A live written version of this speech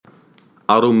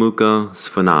Adhomukha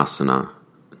Svanasana,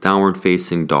 downward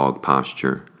facing dog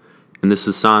posture. In this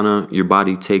asana, your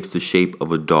body takes the shape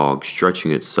of a dog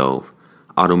stretching itself.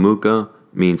 Adhomukha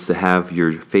means to have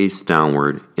your face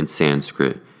downward in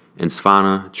Sanskrit, and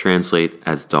Svana translate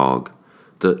as dog.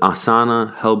 The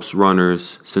asana helps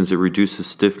runners since it reduces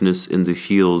stiffness in the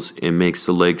heels and makes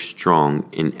the legs strong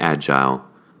and agile.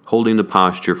 Holding the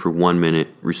posture for 1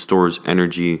 minute restores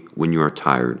energy when you are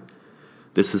tired.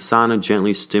 This asana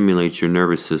gently stimulates your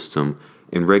nervous system,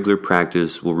 and regular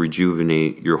practice will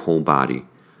rejuvenate your whole body.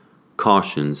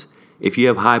 Cautions: if you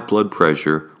have high blood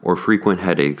pressure or frequent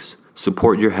headaches,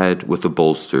 support your head with a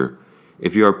bolster.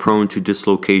 If you are prone to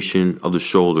dislocation of the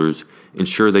shoulders,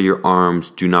 ensure that your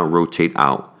arms do not rotate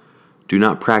out. Do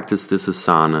not practice this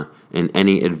asana in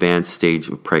any advanced stage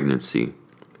of pregnancy.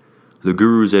 The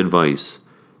Guru's advice: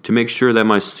 to make sure that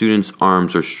my students'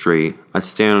 arms are straight, I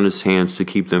stand on his hands to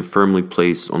keep them firmly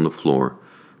placed on the floor.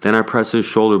 Then I press his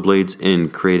shoulder blades in,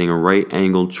 creating a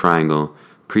right-angled triangle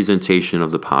presentation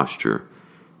of the posture.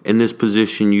 In this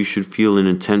position, you should feel an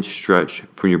intense stretch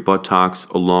from your buttocks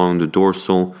along the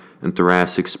dorsal and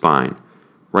thoracic spine,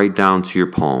 right down to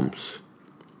your palms.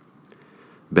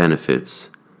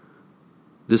 Benefits: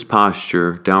 this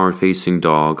posture, downward-facing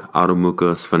dog,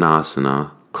 Adhomukha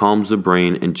Svanasana, calms the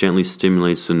brain and gently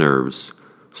stimulates the nerves,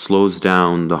 slows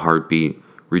down the heartbeat,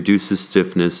 reduces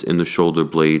stiffness in the shoulder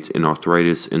blades and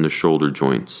arthritis in the shoulder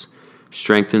joints,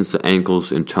 strengthens the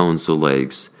ankles and tones the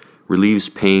legs, relieves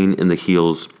pain in the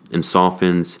heels and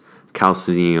softens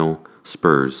calcaneal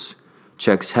spurs,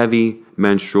 checks heavy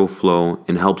menstrual flow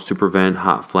and helps to prevent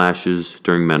hot flashes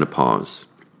during menopause.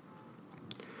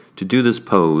 To do this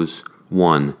pose,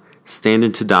 1. Stand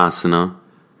in Tadasana,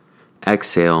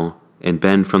 exhale, and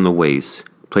bend from the waist,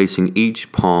 placing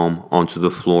each palm onto the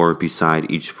floor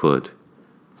beside each foot.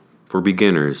 For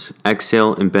beginners,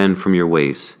 exhale and bend from your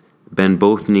waist. Bend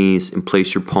both knees and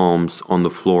place your palms on the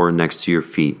floor next to your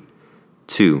feet.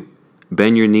 2.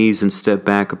 Bend your knees and step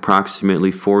back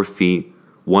approximately 4 feet,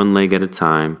 one leg at a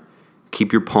time.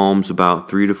 Keep your palms about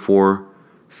 3 to 4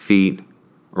 feet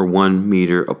or 1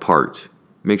 meter apart.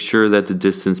 Make sure that the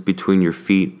distance between your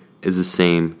feet is the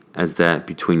same as that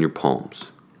between your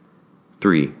palms.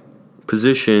 3.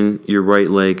 Position your right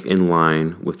leg in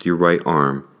line with your right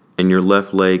arm and your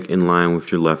left leg in line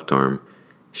with your left arm.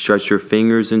 Stretch your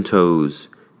fingers and toes.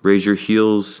 Raise your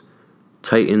heels.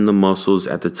 Tighten the muscles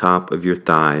at the top of your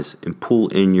thighs and pull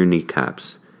in your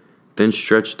kneecaps. Then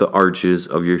stretch the arches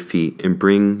of your feet and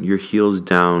bring your heels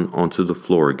down onto the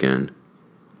floor again.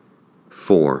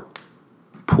 4.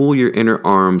 Pull your inner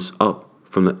arms up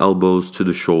from the elbows to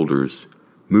the shoulders.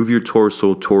 Move your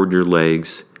torso toward your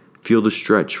legs. Feel the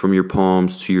stretch from your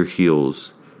palms to your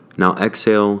heels. Now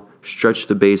exhale, stretch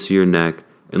the base of your neck,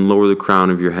 and lower the crown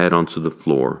of your head onto the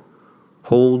floor.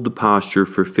 Hold the posture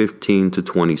for 15 to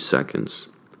 20 seconds.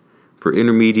 For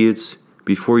intermediates,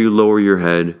 before you lower your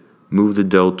head, move the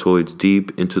deltoids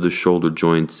deep into the shoulder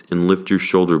joints and lift your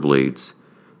shoulder blades.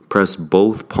 Press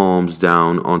both palms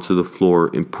down onto the floor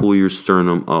and pull your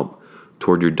sternum up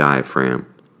toward your diaphragm.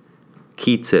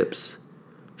 Key tips: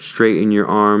 straighten your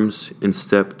arms in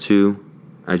step 2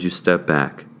 as you step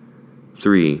back.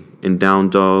 3. In down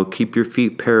dog, keep your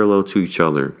feet parallel to each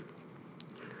other.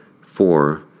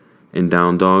 4. In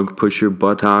down dog, push your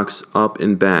buttocks up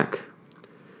and back.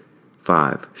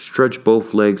 5. Stretch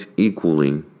both legs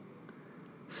equally.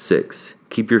 6.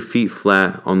 Keep your feet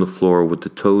flat on the floor with the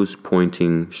toes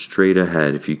pointing straight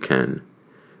ahead if you can.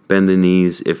 Bend the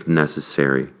knees if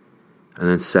necessary. And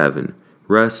then 7.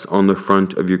 Rest on the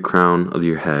front of your crown of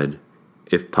your head,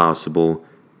 if possible,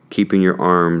 keeping your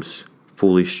arms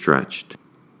fully stretched.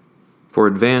 For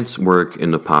advanced work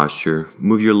in the posture,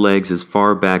 move your legs as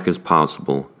far back as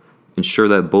possible. Ensure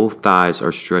that both thighs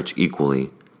are stretched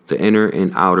equally. The inner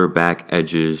and outer back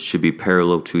edges should be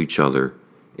parallel to each other.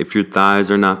 If your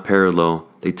thighs are not parallel,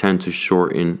 they tend to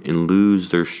shorten and lose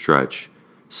their stretch.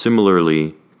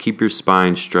 Similarly, keep your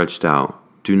spine stretched out.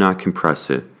 Do not compress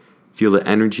it. Feel the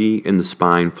energy in the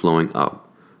spine flowing up,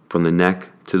 from the neck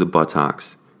to the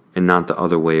buttocks, and not the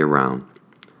other way around.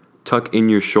 Tuck in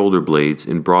your shoulder blades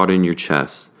and broaden your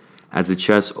chest. As the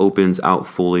chest opens out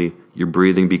fully, your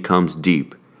breathing becomes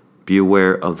deep. Be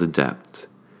aware of the depth.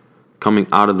 Coming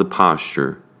out of the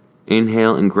posture,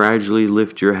 inhale and gradually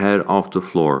lift your head off the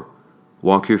floor.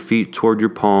 Walk your feet toward your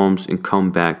palms and come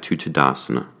back to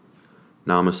Tadasana.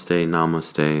 Namaste,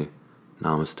 namaste,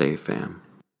 namaste, fam.